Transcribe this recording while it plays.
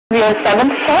your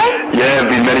 7th time? Yeah,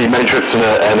 been many trips to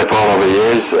Nepal over the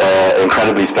years.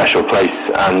 Incredibly special place,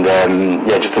 and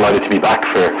yeah, just delighted to be back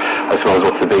for, I suppose,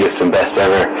 what's the biggest and best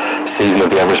ever season of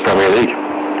the Everest Premier League.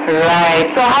 Right.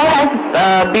 So how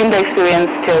has been the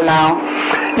experience till now?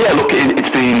 Yeah, look, it's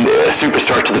been a super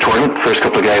start to the tournament. First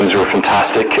couple of games were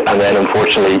fantastic, and then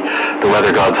unfortunately the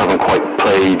weather gods haven't quite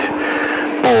played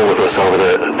ball with us over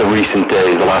the recent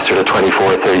days, the last sort of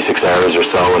 24, 36 hours or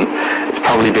so, and it's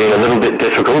probably been a little bit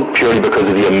difficult purely because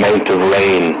of the amount of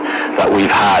rain that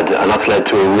we've had, and that's led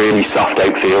to a really soft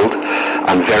outfield,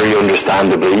 and very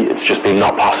understandably it's just been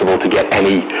not possible to get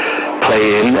any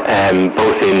play in,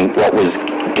 both in what was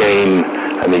game,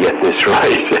 let me get this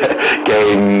right,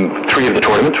 game 3 of the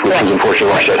tournament, which was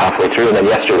unfortunately washed out halfway through, and then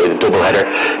yesterday the doubleheader,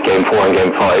 game 4 and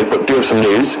game 5. But do have some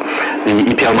news.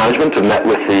 The EPL management have met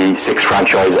with the 6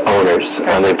 franchise owners,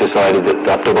 and they've decided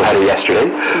that doubleheader yesterday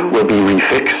will be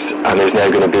refixed, and there's now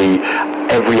going to be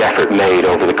every effort made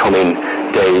over the coming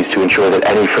days to ensure that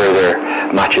any further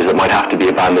matches that might have to be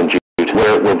abandoned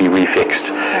will be refixed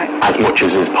as much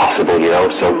as is possible, you know.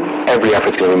 So every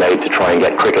effort's going to be made to try and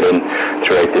get cricket in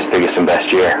throughout this biggest and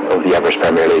best year of the Everest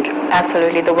Premier League.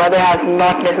 Absolutely. The weather has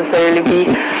not necessarily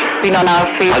been on our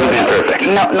favor. Hasn't been perfect.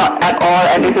 No, not at all.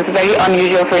 And this is very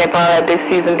unusual for Nepal at this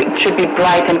season. It should be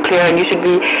bright and clear, and you should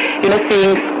be, you know,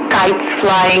 seeing kites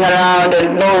flying around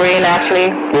and no rain actually.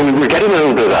 Well, we're getting a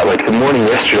little bit of that. Like the morning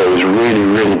yesterday was really,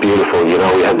 really beautiful. You know,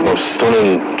 we had the most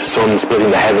stunning sun splitting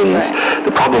the heavens. Right.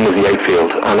 The problem was the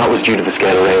outfield, and that was due to the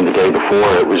scale of rain the day before.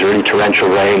 It was really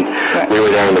torrential rain. Right. We were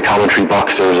there in the commentary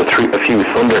box. There was a few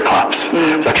thunderclaps.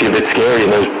 It was actually a bit scary, and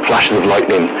there was flashes of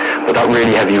lightning. But that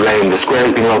really heavy rain, the square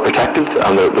has been well protected,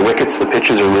 and the wickets, the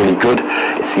pitches are really good.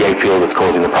 It's the outfield that's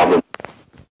causing the problem.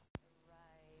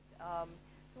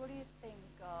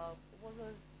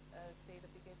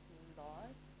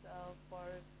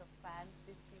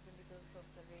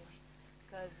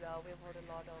 We've heard a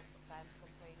lot of fans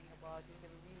complaining about it. They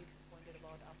were really disappointed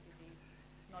about Afridi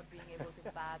not being able to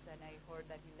bat, and I heard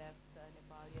that he left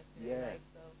Nepal yesterday. Yeah, right?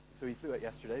 so he flew out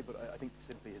yesterday, but I think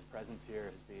simply his presence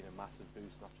here has been a massive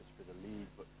boost, not just for the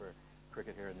league, but for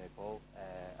cricket here in Nepal.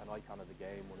 An icon of the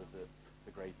game, one of the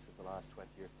greats of the last 20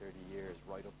 or 30 years,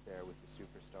 right up there with the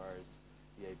superstars,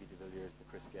 the A.B. de Villiers, the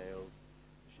Chris Gales,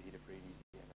 the Shahid Afridis,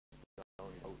 the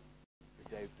Stones. So there's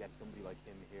doubt getting somebody like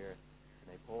him here to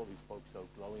Nepal, who spoke so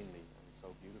glowingly and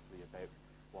so beautifully about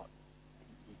what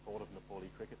he thought of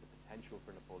Nepali cricket, the potential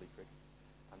for Nepali cricket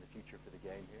and the future for the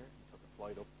game here. He took a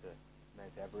flight up to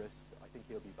Mount Everest. I think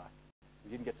he'll be back. We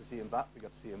didn't get to see him bat, we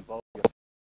got to see him bowl. We got to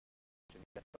see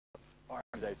him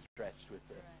arms outstretched with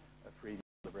a free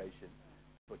celebration,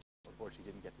 but unfortunately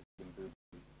didn't get to see him boot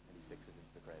any sixes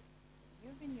into the crowd.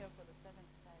 You've been here for the 7th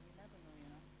time, you never know, you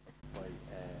know. By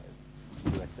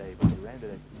USA, but they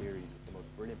rounded out the series with the most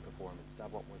brilliant performance.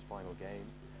 Dad Watmore's final game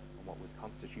on what was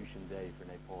Constitution Day for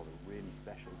Nepal, a really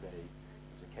special day.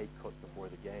 There was a cake cut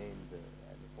before the game, the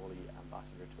Nepali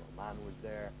ambassador to Oman was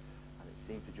there, and it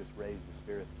seemed to just raise the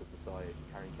spirits of the side.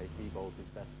 Karen KC bowled his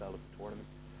best spell of the tournament,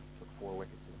 took 4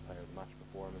 wickets in a player of the match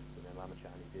performance, and then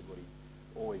Ramachani did what he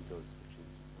always does, which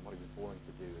is, and what he was born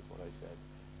to do, is what I said,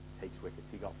 takes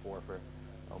wickets. He got 4 for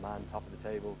Oman, top of the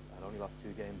table, and only lost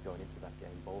 2 games going into that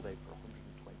game, bowled out for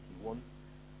 121,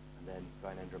 and then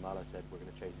Gyanendra Malla said, we're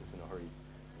going to chase this in a hurry,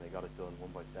 and they got it done, won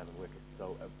by 7 wickets.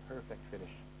 So a perfect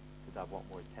finish to Dad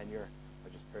Watmore's tenure. I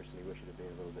just personally wish it had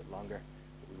been a little bit longer,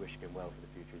 but we wish him well for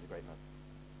the future. He's a great man.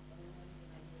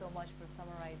 Thank you so much for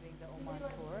summarizing the Oman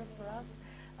tour for us.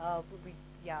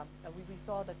 We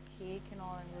saw the cake and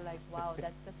all, and we were like, wow,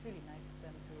 that's really nice of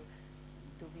them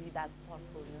to be that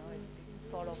thoughtful, you know. It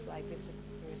sort of like lifted the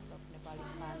spirits of Nepali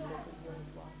fans over here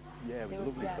as well. Yeah, it was a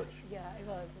lovely touch. Yeah, it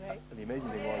was, right? And the amazing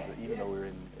thing was that even though we were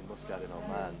in Muscat in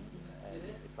Oman,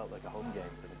 it felt like a home game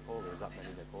for Nepal. There was that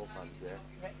many Nepal fans there.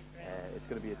 Right. It's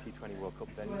going to be a T20 World Cup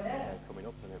venue coming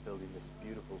up, and they're building this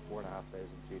beautiful 4,500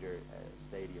 seater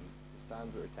stadium. The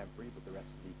stands are temporary, but the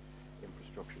rest of the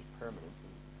infrastructure is permanent.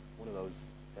 And one of those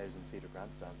 1,000-seater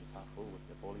grandstands was half full with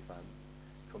Nepali fans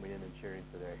coming in and cheering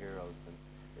for their heroes. And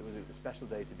it was a special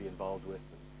day to be involved with.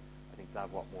 And I think Dad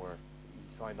Watmore, he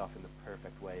signed off in the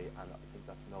perfect way, and I think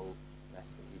that's no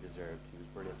less than he deserved. He was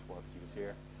brilliant whilst he was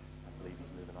here. I believe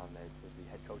he's moving on now to be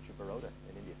head coach of Baroda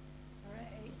in India. All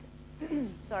right.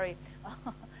 Sorry.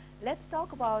 Let's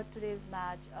talk about today's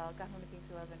match, Kathmandu Kings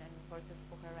 11 and versus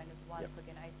Pokhara Rhinos. Once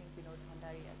again, I think Vinod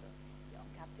Bhandari as a young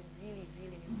captain really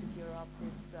needs to gear up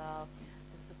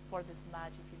for this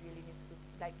match. If he really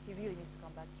needs to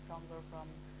come back stronger from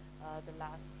the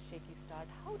last shaky start.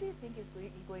 How do you think he's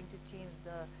going to change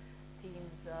the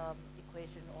team's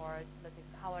equation, or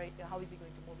how is he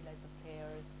going to mobilize the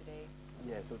players today?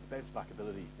 Yeah, so it's bounce back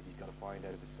ability that he's got to find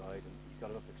out of his side, and he's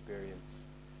got enough experience.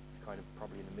 He's kind of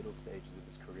probably in the middle stages of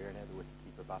his career now, the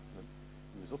wicket-keeper batsman.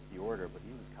 He was up the order, but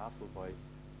he was castled by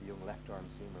the young left-arm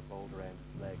seamer bowled around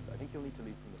his legs. I think he'll need to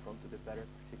lead from the front a bit better,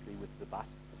 particularly with the bat.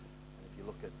 And if you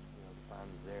look at the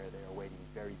fans there, they are waiting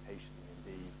very patiently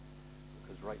indeed,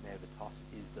 because right now the toss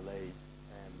is delayed.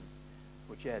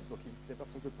 But yeah, look, they've got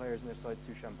some good players on their side.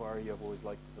 Sushan Bari, I've always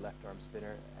liked as a left-arm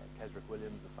spinner. Kesrick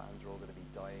Williams, the fans are all going to be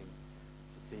dying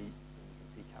to see. And you can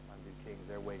see Kathmandu Kings,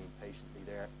 they're waiting patiently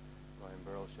there. Ryan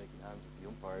Burrell shaking hands with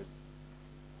the umpires.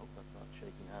 Hope that's not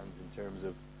shaking hands in terms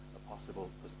of a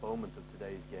possible postponement of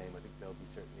today's game. I think they'll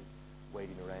be certainly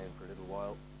waiting around for a little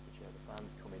while. But yeah, the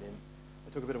fans coming in.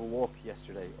 I took a bit of a walk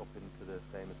yesterday up into the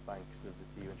famous banks of the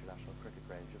TU International Cricket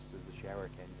Ground just as the shower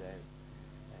came down,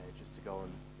 just to go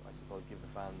and, I suppose, give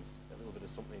the fans a little bit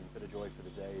of something, a bit of joy for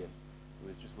the day. And it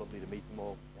was just lovely to meet them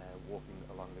all, walking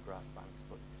along the grass banks.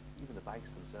 But even the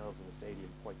banks themselves in the stadium,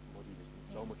 quite muddy. There's been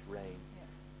so much rain.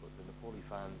 But the Nepali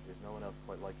fans, there's no one else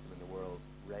quite like them in the world.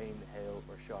 Rain, hail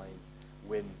or shine,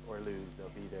 win or lose,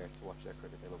 they'll be there to watch their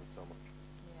cricket. They love it so much.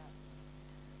 Yeah.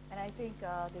 And I think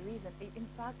the reason, in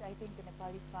fact, I think the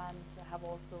Nepali fans have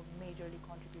also majorly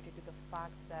contributed to the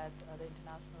fact that the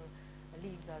international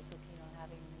leagues are so keen on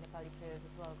having Nepali players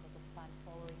as well, because of the fan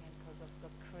following and because of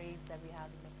the craze that we have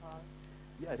in Nepal.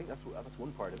 Yeah, I think that's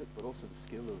one part of it, but also the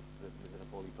skill of the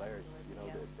Nepali players.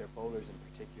 Their bowlers in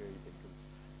particular. You think of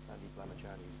Sandeep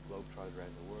Lamachani, who's globe-trotted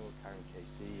around the world, Karan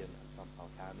KC and Sampal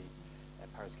Kami.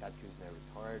 Paris Kadku is now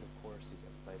retired, of course. He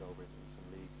has played over in some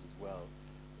leagues as well.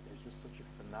 There's just such a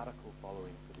fanatical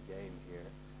following for the game here,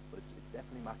 but it's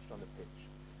definitely matched on the pitch.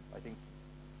 I think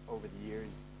over the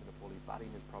years, the Nepali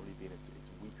batting has probably been its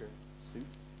weaker suit,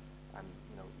 and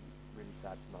really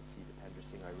sad to not see Dipender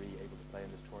Singh Airi able to play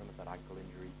in this tournament. That ankle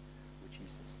injury, which he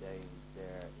sustained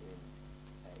there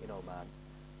in Oman.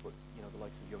 But the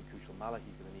likes of young Kushal Malla,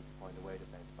 he's going to need to find a way to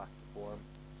bounce back to form.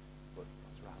 But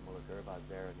that's Rahimullah Gurbaz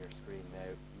there on your screen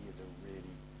now. He is a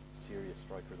really serious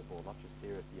striker of the ball, not just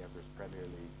here at the Everest Premier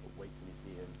League, but wait till you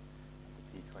see him at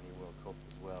the T20 World Cup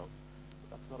as well. But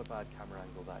that's not a bad camera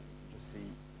angle. That you can just see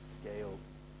the scale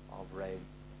of rain.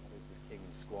 That is the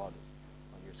Kings squad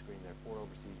on your screen there. 4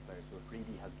 overseas players. So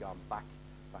Afridi has gone back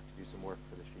to do some work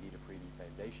for the Shahid Afridi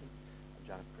Foundation, and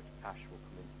Janet Prakash will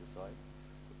come into the side.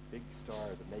 The big star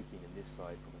of the making in this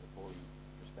side from a Nepali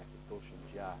perspective, Gulshan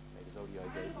Jha made his ODI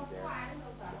debut there, and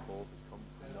the ball has come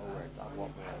from nowhere. That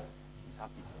Watmore, he's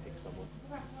happy to pick someone.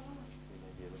 You can see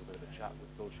maybe a little bit of a chat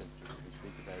with Gulshan, just as we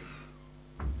speak about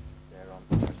there on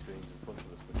our screens in front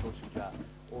of us. But Gulshan Jha,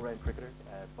 all-round cricketer,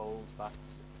 bowls,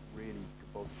 bats, really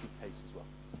bowls a good pace as well.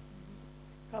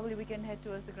 Probably we can head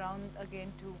towards the ground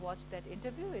again to watch that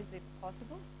interview. Is it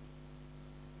possible?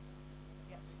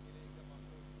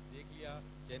 देख लिया,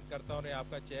 चयनकर्ताओं ने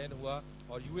आपका चयन हुआ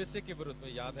और USA के विरुद्ध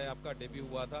में याद है आपका डेब्यू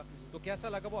हुआ था, तो कैसा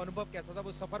लगा, वो अनुभव कैसा था,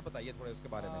 वो सफर बताइए थोड़ा उसके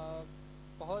बारे में।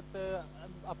 बहुत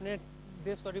अपने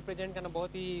देश को रिप्रेजेंट करना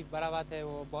बहुत ही बड़ा बात है,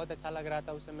 वो बहुत अच्छा लग रहा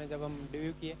था उस समय जब हम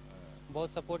डेब्यू किए।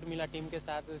 बहुत सपोर्ट मिला टीम के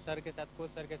साथ, सर के साथ, कोच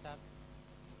सर के साथ।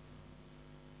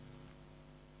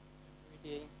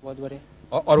 बहुत बड़े।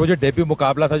 और वो जो डेब्यू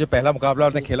मुकाबला था, जो पहला मुकाबला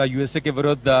आपने खेला यूएसए के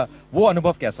विरुद्ध, वो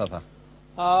अनुभव कैसा था?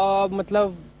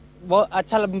 मतलब बहुत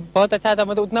अच्छा था।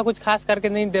 मतलब उतना कुछ खास करके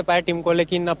नहीं दे पाए टीम को,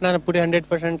 लेकिन अपना पूरे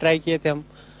 100% ट्राई किए थे हम।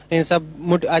 लेकिन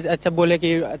सब अच्छा बोले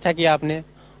कि अच्छा किया आपने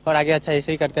और आगे अच्छा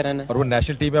ऐसे ही करते रहना। और वो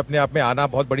नेशनल टीम में अपने आप में आना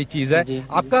बहुत बड़ी चीज है।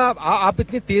 आप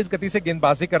इतनी तेज गति से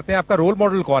गेंदबाजी करते हैं, आपका रोल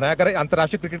मॉडल कौन है? अगर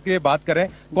अंतर्राष्ट्रीय क्रिकेट की बात करें,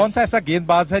 कौन सा ऐसा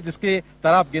गेंदबाज है जिसके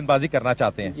तरह आप गेंदबाजी करना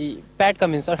चाहते हैं? जी, पैट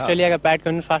कमिंस, ऑस्ट्रेलिया का पैट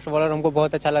कमिंस फास्ट बॉलर, हमको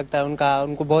बहुत अच्छा लगता है।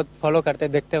 उनको बहुत फॉलो करते,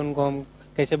 देखते हैं उनको हम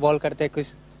कैसे बॉल करते हैं,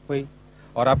 कुछ वही।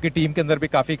 और आपकी टीम के अंदर भी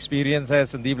काफी एक्सपीरियंस है,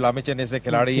 संदीप लामिचने से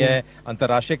खिलाड़ी हैं,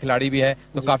 अंतर्राष्ट्रीय खिलाड़ी भी हैं,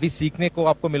 तो काफी सीखने को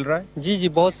आपको मिल रहा है? जी,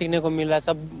 बहुत सीखने को मिल रहा है।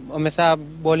 सब हमेशा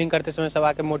बॉलिंग करते समय सब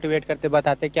आके मोटिवेट करते,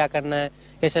 बताते क्या करना है,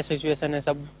 कैसा सिचुएशन है,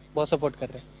 सब बहुत सपोर्ट कर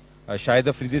रहे हैं। शायद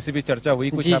अफरीदी से भी चर्चा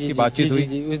हुई, कुछ आपकी बातचीत हुई?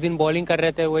 जी, उस दिन बॉलिंग कर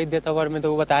रहे थे, वही डेथ ओवर में,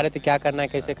 तो वो बता रहे थे क्या करना है,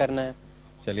 कैसे करना है।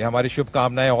 चलिए, हमारी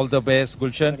शुभकामनाएं, all the best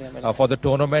Gulshan for the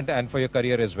tournament and for your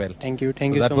career as well. Thank you so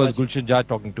much. That was Gulshan Jha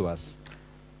talking to us.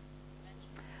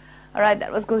 All right, that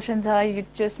was Gulshan Jha. You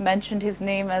just mentioned his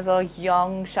name as a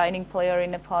young, shining player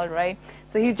in Nepal, right?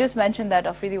 So he just mentioned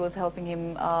that Afridi was helping him,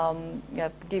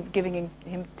 giving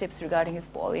him tips regarding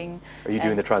his bowling. Are you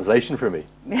doing the translation for me?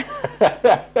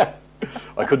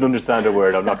 I couldn't understand a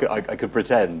word. I could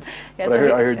pretend. Yeah, but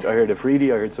so I heard Afridi.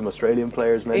 I heard some Australian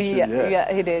players mentioned.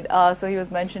 Yeah, he did. So he was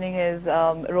mentioning his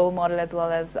role model as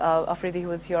well as Afridi,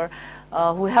 who was here,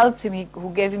 who helped him,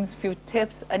 who gave him a few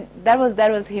tips, and that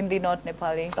was Hindi, not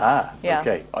Nepali.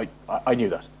 Okay. I knew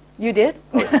that. You did?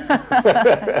 Oh,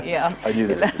 yeah. Yeah. I knew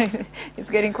the difference.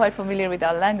 It's getting quite familiar with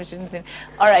our language, isn't it?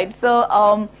 All right.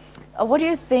 So, what do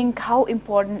you think? How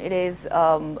important it is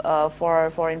for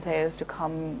foreign players to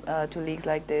come to leagues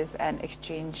like this and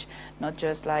exchange not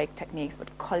just like techniques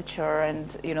but culture,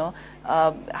 and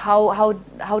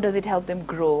how does it help them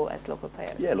grow as local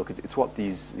players? Yeah, look, it's what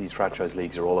these franchise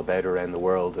leagues are all about around the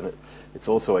world, and it's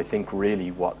also, I think,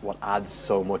 really what adds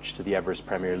so much to the Everest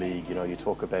Premier League. You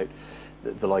talk about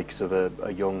the likes of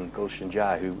a young Gulshan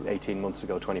Jah, who 18 months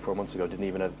ago, 24 months ago, didn't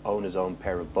even own his own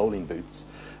pair of bowling boots,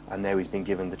 and now he's been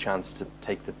given the chance to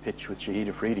take the pitch with Shahid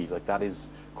Afridi. Like, that is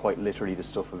quite literally the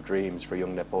stuff of dreams for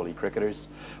young Nepali cricketers.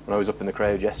 When I was up in the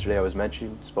crowd yesterday,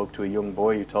 spoke to a young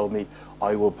boy who told me,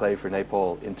 I will play for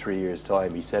Nepal in 3 years'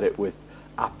 time. He said it with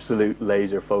absolute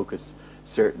laser focus,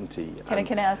 certainty.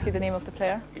 Can I ask you the name of the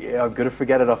player? Yeah, I'm going to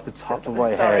forget it off the top of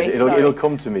my Sorry, head. It'll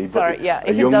come to me. Sorry, but yeah.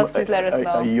 If it does, please let us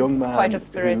know. A young man, it's quite a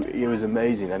spirit. he was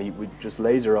amazing, and he would just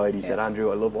laser-eyed. He said,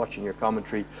 Andrew, I love watching your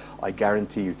commentary. I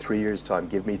guarantee you 3 years' time,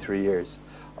 give me 3 years,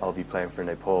 I'll be playing for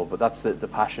Nepal. But that's the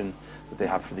passion that they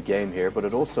have for the game here. But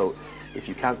it also, if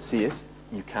you can't see it,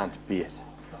 you can't be it.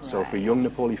 So for young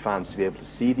Nepali fans to be able to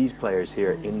see these players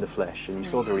here in the flesh, and you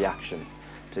saw the reaction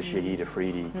to Shahid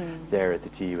Afridi there at the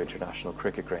TU International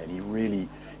Cricket Ground.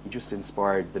 He just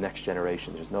inspired the next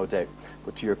generation, there's no doubt.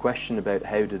 But to your question about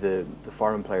how do the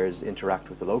foreign players interact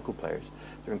with the local players,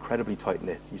 they're incredibly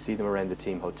tight-knit. You see them around the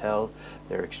team hotel,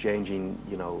 they're exchanging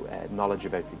knowledge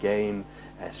about the game,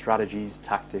 strategies,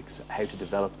 tactics, how to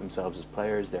develop themselves as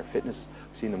players, their fitness.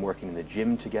 We've seen them working in the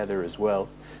gym together as well.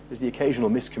 There's the occasional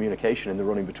miscommunication in the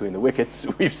running between the wickets.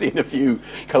 We've seen a few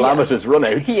calamitous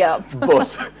run-outs,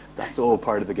 but that's all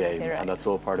part of the game, and that's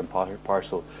all part and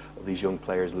parcel of these young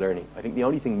players learning. I think the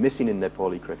only thing missing in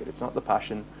Nepali cricket, it's not the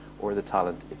passion or the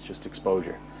talent, it's just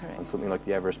exposure. And something like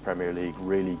the Everest Premier League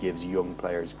really gives young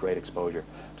players great exposure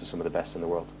to some of the best in the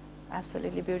world.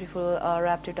 Absolutely beautiful.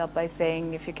 Wrapped it up by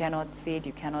saying, if you cannot see it,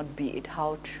 you cannot be it.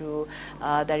 How true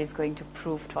that is going to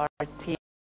prove to our team.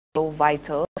 So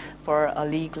vital for a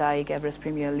league like Everest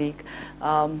Premier League.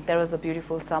 There was a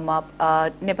beautiful sum up.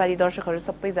 Nepali दर्शकहरु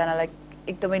सबैजनालाई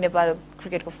एकदमै नेपाल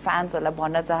क्रिकेटको फ्यान्सहरुलाई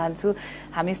भन्न चाहन्छु,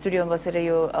 हामी स्टुडियोमा बसेर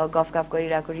यो गफगाफ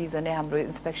गरिरहेको region नै हाम्रो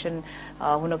इन्स्पेक्सन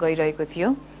हुन गइरहेको थियो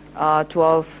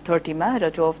 12:30 मा, र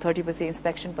 12:30 पछि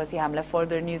इन्स्पेक्सन पछि हामीलाई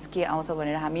फर्दर न्यूज के आउँछ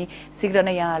भनेर हामी शीघ्र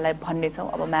नै यहाँलाई भन्ने छौं।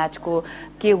 अब म्याचको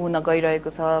के हुन गइरहेको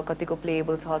छ, कतिको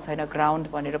प्लेएबल छ छैन ग्राउन्ड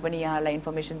भनेर पनि यहाँलाई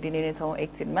इन्फर्मेसन दिने नै छौं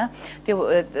एकछिनमा। त्यो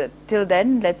till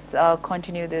then let's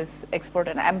continue this export,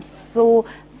 and I'm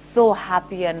so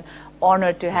happy and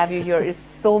honored to have you here. It's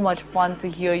so much fun to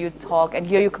hear you talk and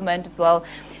hear you comment as well.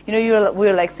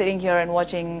 We're like sitting here and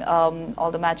watching all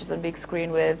the matches on big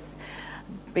screen with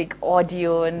big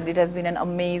audio, and it has been an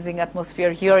amazing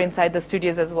atmosphere here inside the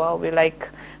studios as well.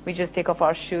 We just take off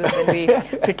our shoes and we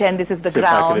pretend this is the Sit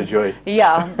ground. back and enjoy.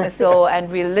 Yeah. So, and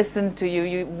we listen to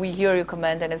you. We hear you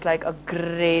comment, and it's like a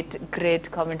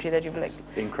great commentary that you've like.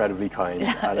 Incredibly kind.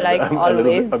 Like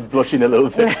always. I'm blushing a little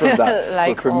bit from that.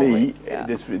 Like but for always, me,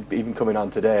 this even coming on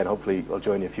today, and hopefully I'll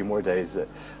join you a few more days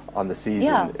on the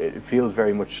season. It feels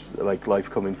very much like life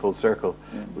coming full circle.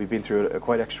 We've been through a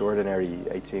quite extraordinary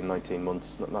 18, 19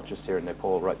 months, not just here in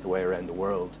Nepal, right the way around the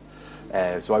world.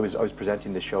 So I was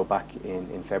presenting the show back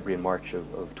in February and March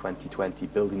of 2020,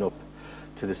 building up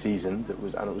to the season.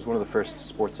 And it was one of the first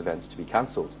sports events to be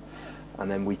cancelled. And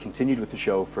then we continued with the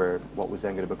show for what was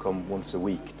then going to become once a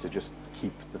week to just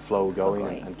keep the flow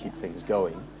going and keep things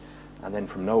going. And then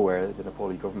from nowhere, the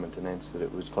Nepali government announced that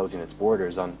it was closing its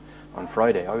borders on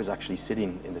Friday. I was actually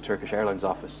sitting in the Turkish Airlines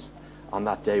office on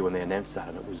that day when they announced that,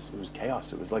 and it was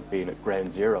chaos. It was like being at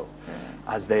ground zero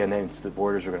as they announced the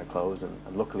borders were going to close. And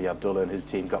luckily Abdullah and his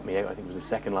team got me out. I think it was the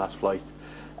second last flight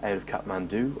out of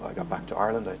Kathmandu. I got back to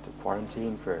Ireland. I had to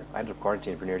I ended up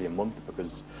quarantining for nearly a month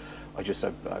because I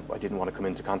didn't want to come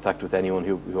into contact with anyone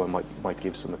who I might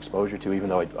give some exposure to, even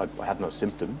though I had no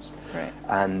symptoms.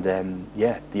 And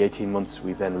the 18 months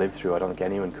we've then lived through, I don't think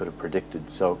anyone could have predicted.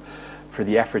 So for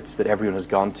the efforts that everyone has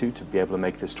gone to be able to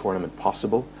make this tournament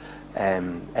possible,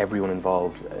 everyone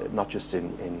involved, not just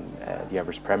in the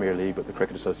Everest Premier League, but the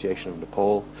Cricket Association of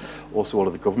Nepal, also all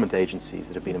of the government agencies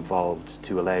that have been involved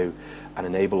to allow and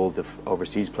enable all the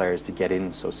overseas players to get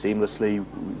in so seamlessly.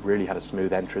 We really had a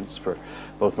smooth entrance for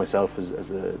both myself as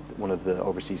one of the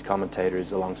overseas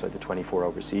commentators alongside the 24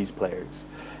 overseas players.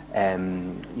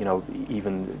 Even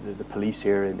the police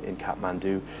here in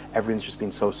Kathmandu, everyone's just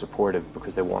been so supportive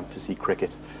because they want to see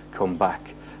cricket come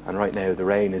back. And right now the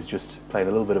rain is just playing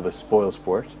a little bit of a spoil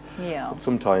sport. But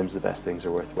sometimes the best things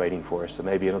are worth waiting for. So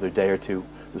maybe another day or two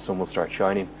the sun will start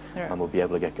shining and we'll be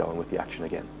able to get going with the action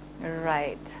again.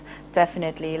 Right,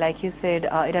 definitely. Like you said,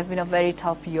 it has been a very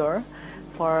tough year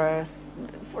for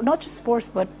not just sports,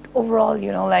 but overall,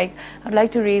 like I'd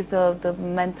like to raise the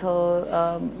mental,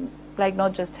 like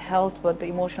not just health, but the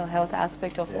emotional health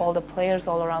aspect of all the players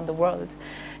all around the world.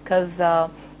 Because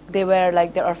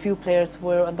there are few players who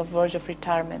were on the verge of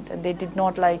retirement, and they did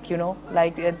not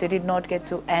they did not get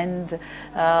to end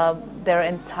their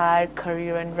entire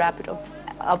career and wrap it up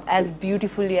as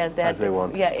beautifully as they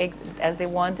wanted. As they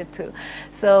wanted to.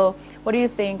 So what do you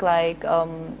think,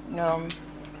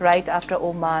 right after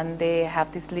Oman, they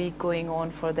have this league going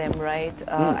on for them, right?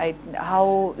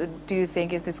 How do you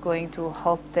think is this going to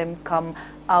help them come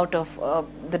out of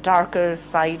the darker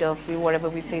side of whatever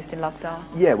we faced in lockdown?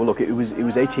 Yeah, well, look, it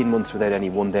was 18 months without any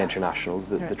one-day internationals.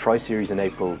 The Tri-Series in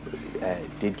April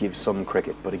did give some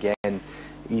cricket, but again,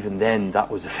 even then that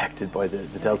was affected by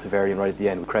the Delta variant right at the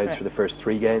end, with crowds for the first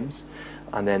 3 games,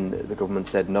 and then the government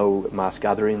said no mass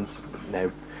gatherings.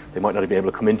 Now, they might not be able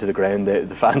to come into the ground.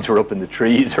 The fans were up in the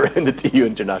trees around the TU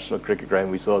International Cricket Ground.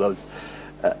 We saw those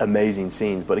amazing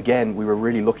scenes. But again, we were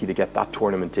really lucky to get that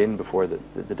tournament in before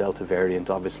the Delta variant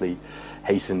obviously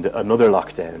hastened another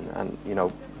lockdown. And,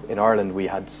 in Ireland we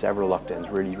had several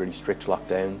lockdowns, really, really strict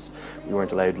lockdowns. We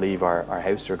weren't allowed to leave our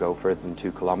house or go further than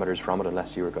 2 kilometres from it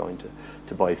unless you were going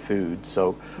to buy food.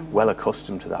 So well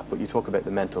accustomed to that. But you talk about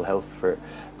the mental health for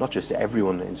not just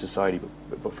everyone in society,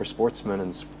 but for sportsmen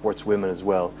and sportswomen as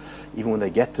well. Even when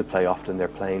they get to play, often they're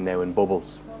playing now in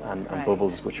bubbles. And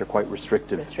bubbles which are quite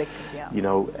restrictive.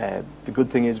 The good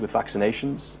thing is with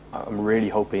vaccinations, I'm really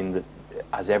hoping that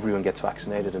as everyone gets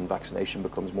vaccinated and vaccination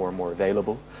becomes more and more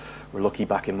available, we're lucky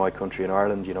back in my country in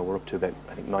Ireland, we're up to about,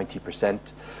 I think,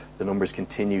 90%. The numbers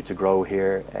continue to grow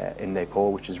here in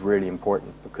Nepal, which is really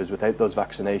important, because without those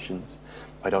vaccinations,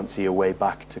 I don't see a way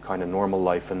back to kind of normal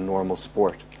life and normal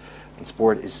sport. And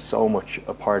sport is so much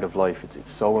a part of life. It's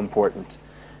so important.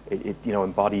 It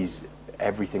embodies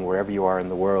everything wherever you are in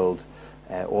the world,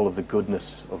 all of the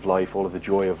goodness of life, all of the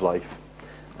joy of life.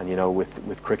 And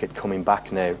with cricket coming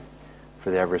back now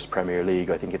for the Everest Premier League,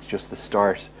 I think it's just the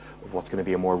start of what's going to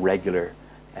be a more regular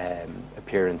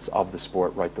appearance of the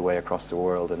sport right the way across the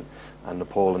world, and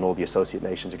Nepal and all the associate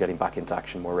nations are getting back into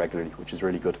action more regularly, which is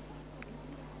really good.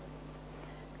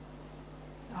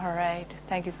 All right,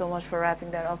 thank you so much for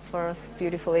wrapping that up for us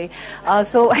beautifully.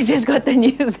 So I just got the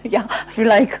news. I feel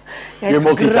like you're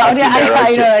multitasking there,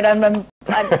 aren't you? I know,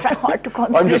 I'm trying hard to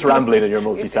concentrate. I'm just rambling and you're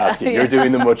multitasking. You're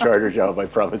doing the much harder job, I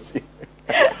promise you.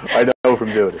 I know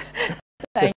from doing it.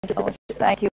 Thank you so much.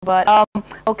 Thank you. But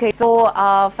okay, so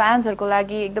fansहरुको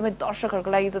लागि एकदमै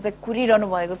दर्शकहरुको लागि जो चाहिँ कुरिरहनु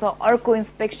भएको छ, अर्को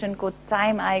इन्स्पेक्सनको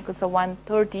time आएको छ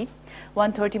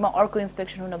 1:30 मा अर्को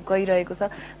इन्स्पेक्सन हुन गइरहेको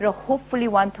छ र होपफुली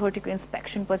 1:30 को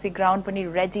इन्स्पेक्सन पछि ग्राउन्ड पनि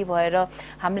रेडी भएर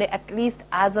हामीले एटलिस्ट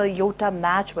आज एउटा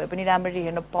म्याच भए पनि राम्ररी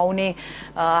हेर्न पाउने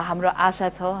हाम्रो आशा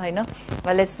छ, हैन?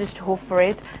 Let's just hope for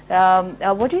it.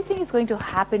 What do you think is going to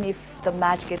happen if the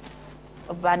match gets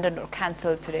abandoned or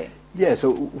cancelled today? Yeah,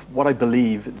 so what I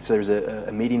believe, so there was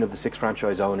a meeting of the 6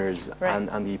 franchise owners and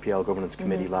the EPL governance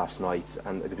committee last night,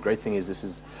 and the great thing is this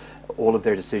is all of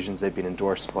their decisions. They've been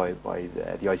endorsed by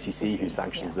the ICC, who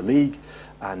sanctions the league,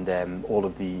 and all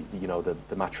of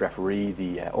the match referee,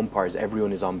 the umpires,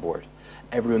 everyone is on board.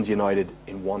 Everyone's united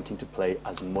in wanting to play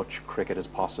as much cricket as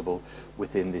possible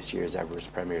within this year's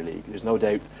Everest Premier League. There's no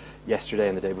doubt yesterday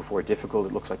and the day before difficult.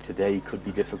 It looks like today could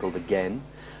be difficult again,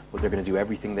 but they're going to do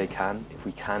everything they can if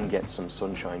we can get some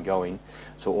sunshine going.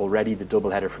 So already the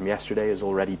doubleheader from yesterday is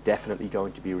already definitely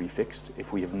going to be refixed.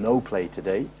 If we have no play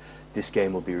today, this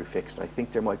game will be refixed. I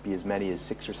think there might be as many as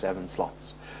 6 or 7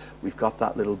 slots. We've got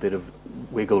that little bit of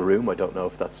wiggle room. I don't know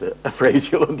if that's a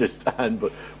phrase you'll understand,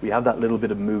 but we have that little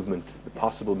bit of movement, the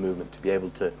possible movement, to be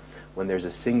able to, when there's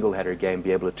a single header game,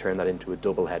 be able to turn that into a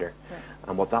double header.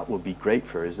 And what that will be great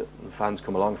for is that when fans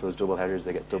come along for those double headers,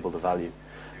 they get double the value.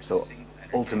 So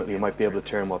ultimately, you might be able to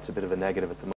turn what's a bit of a negative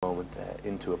at the moment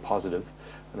into a positive.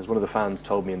 And as one of the fans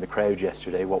told me in the crowd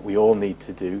yesterday, what we all need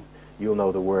to do, you'll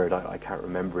know the word, I can't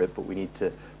remember it, but we need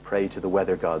to pray to the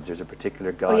weather gods. There's a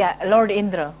particular god. Oh yeah, Lord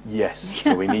Indra. Yes,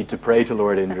 so we need to pray to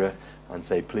Lord Indra and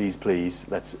say, please, please,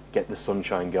 let's get the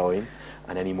sunshine going,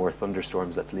 and any more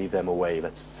thunderstorms, let's leave them away.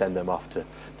 Let's send them off to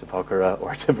Pokhara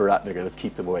or to Viratnagar. Let's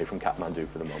keep them away from Kathmandu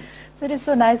for the moment. So it is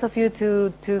so nice of you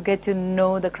to get to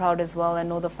know the crowd as well and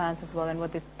know the fans as well and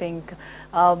what they think.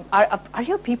 Are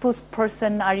you a people's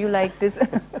person? Are you like this?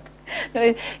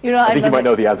 I think you might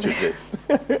know the answer to this.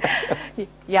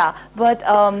 Yeah, but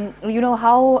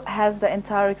how has the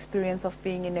entire experience of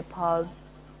being in Nepal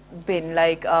been?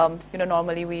 Like,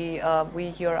 normally we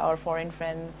hear our foreign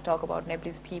friends talk about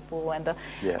Nepalese people and the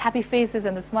happy faces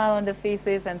and the smile on their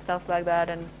faces and stuff like that.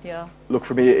 And Look,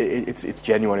 for me, it's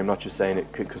genuine. I'm not just saying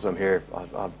it because I'm here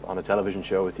on a television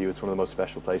show with you. It's one of the most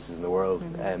special places in the world.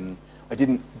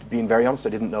 Being very honest, I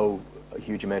didn't know a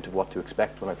huge amount of what to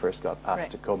expect when I first got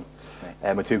asked to come.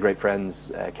 My two great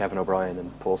friends, Kevin O'Brien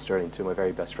and Paul Sterling, two of my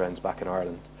very best friends back in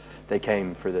Ireland, they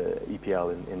came for the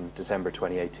EPL in December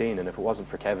 2018, and if it wasn't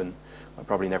for Kevin, I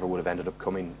probably never would have ended up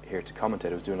coming here to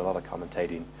commentate. I was doing a lot of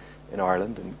commentating in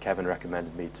Ireland, and Kevin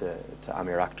recommended me to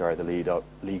Amir Akhtar, the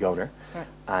league owner,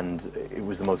 and it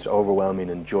was the most overwhelming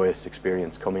and joyous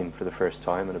experience coming for the first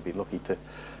time, and I've been lucky to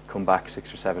come back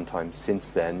 6 or 7 times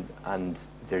since then, and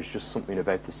there's just something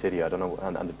about the city, I don't know,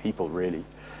 and the people really,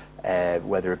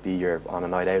 whether it be you're on a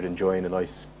night out enjoying a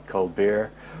nice cold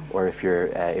beer, or if you're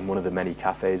in one of the many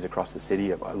cafes across the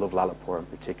city. I love Lalitpur in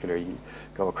particular. You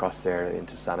go across there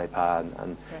into Sanepa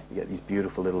and you get these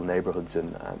beautiful little neighbourhoods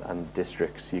and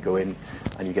districts. You go in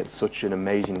and you get such an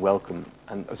amazing welcome.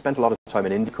 And I've spent a lot of time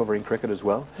in India covering cricket as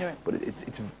well, but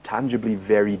it's tangibly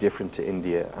very different to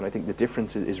India, and I think the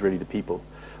difference is really the people.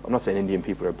 I'm not saying Indian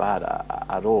people are bad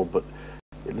at all, but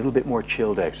a little bit more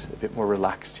chilled out, a bit more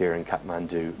relaxed here in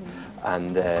Kathmandu,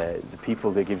 and the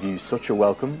people, they give you such a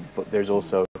welcome, but there's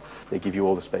also, they give you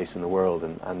all the space in the world,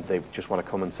 and they just want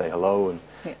to come and say hello, and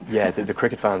the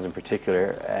cricket fans in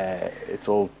particular, it's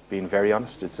all, being very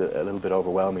honest, it's a little bit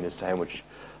overwhelming as to how much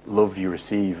love you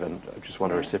receive, and I just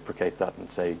want to reciprocate that and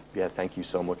say, thank you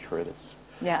so much for it.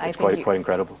 It's quite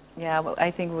incredible. Yeah, well,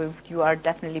 I think you are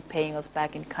definitely paying us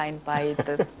back in kind by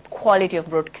the quality of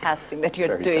broadcasting that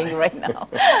you're doing right now,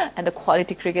 and the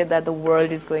quality cricket that the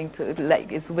world is going to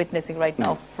is witnessing right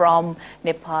now from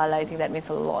Nepal. I think that means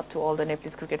a lot to all the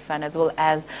Nepalese cricket fans, as well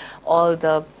as all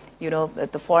the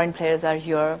the foreign players are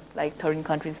here, like 13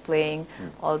 countries playing,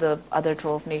 all the other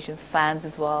 12 nations fans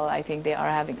as well. I think they are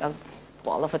having a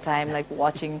ball of a time, like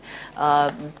watching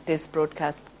this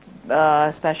broadcast.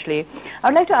 Especially,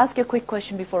 I'd like to ask you a quick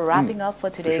question before wrapping up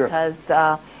for today, because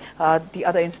the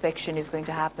other inspection is going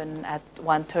to happen at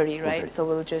 1:30, right? 1:30. So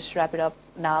we'll just wrap it up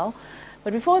now.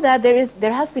 But before that,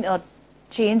 there has been a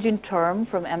change in term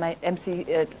from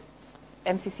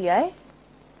MCCI.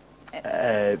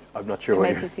 I'm not sure what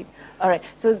you're... All right.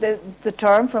 So the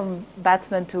term from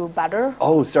batsman to batter.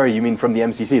 Oh, sorry. You mean from the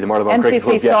MCC, the Marylebone Cricket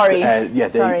Club?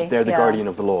 Yes. Sorry. They're the guardian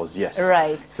of the laws. Yes.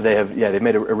 Right. So they've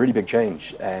made a really big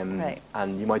change.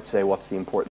 And you might say, what's the importance